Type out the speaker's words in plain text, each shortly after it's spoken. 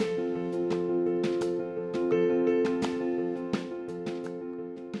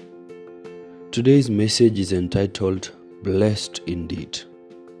Today's message is entitled Blessed Indeed.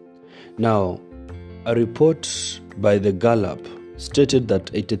 Now, a report by the Gallup stated that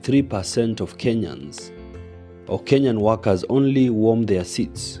 83% of Kenyans or Kenyan workers only warm their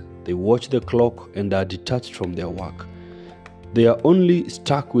seats. They watch the clock and are detached from their work. They are only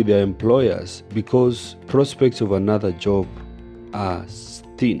stuck with their employers because prospects of another job are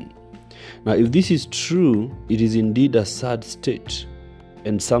thin. Now, if this is true, it is indeed a sad state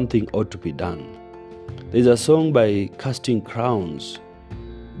and something ought to be done. There's a song by Casting Crowns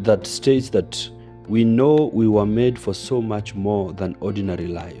that states that we know we were made for so much more than ordinary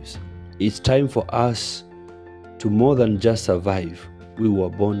lives. It's time for us to more than just survive. We were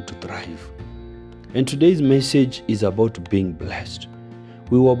born to thrive. And today's message is about being blessed.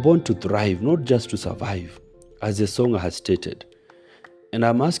 We were born to thrive, not just to survive, as the song has stated. And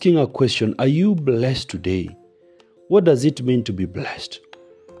I'm asking a question, are you blessed today? What does it mean to be blessed?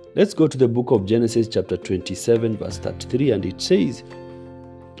 Let's go to the book of Genesis chapter 27 verse 33, and it says,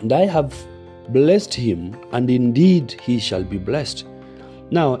 "And I have blessed him, and indeed he shall be blessed."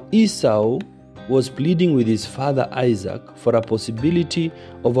 Now Esau was pleading with his father Isaac for a possibility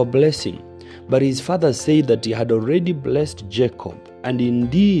of a blessing, but his father said that he had already blessed Jacob, and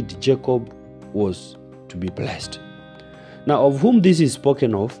indeed Jacob was to be blessed. Now, of whom this is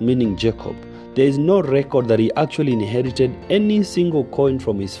spoken of, meaning Jacob, there is no record that he actually inherited any single coin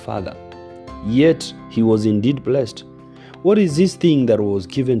from his father. Yet he was indeed blessed. What is this thing that was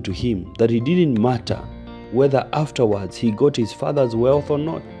given to him that it didn't matter whether afterwards he got his father's wealth or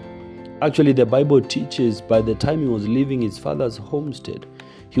not? Actually, the Bible teaches by the time he was leaving his father's homestead,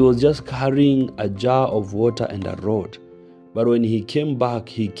 he was just carrying a jar of water and a rod. But when he came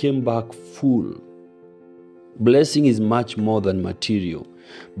back full. Blessing is much more than material,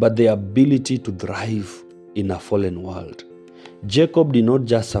 but the ability to thrive in a fallen world. Jacob did not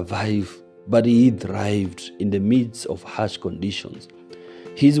just survive, but he thrived in the midst of harsh conditions.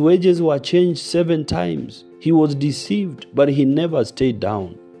 His wages were changed 7 times. He was deceived, but he never stayed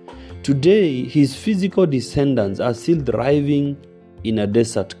down. Today, his physical descendants are still thriving in a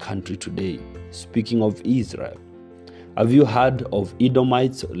desert country today. Speaking of Israel, have you heard of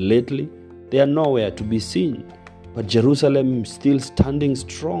Edomites lately? They are nowhere to be seen, but Jerusalem is still standing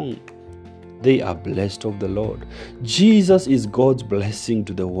strong. They are blessed of the Lord. Jesus is God's blessing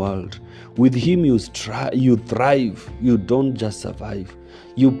to the world. With him you thrive. You don't just survive.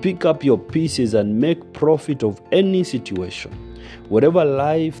 You pick up your pieces and make profit of any situation. Whatever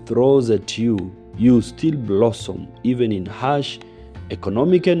life throws at you, you still blossom even in harsh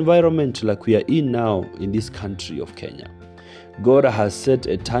economic environment like we are in now in this country of Kenya. God has set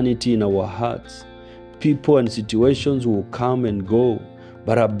eternity in our hearts. People and situations will come and go,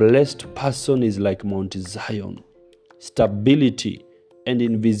 but a blessed person is like Mount Zion. Stability and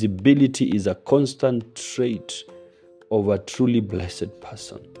invisibility is a constant trait of a truly blessed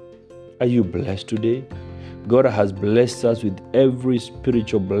person. Are you blessed today? God has blessed us with every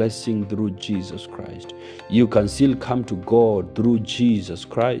spiritual blessing through Jesus Christ. You can still come to God through Jesus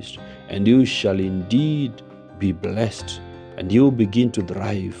Christ, and you shall indeed be blessed, and you will begin to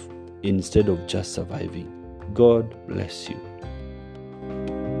thrive instead of just surviving. God bless you.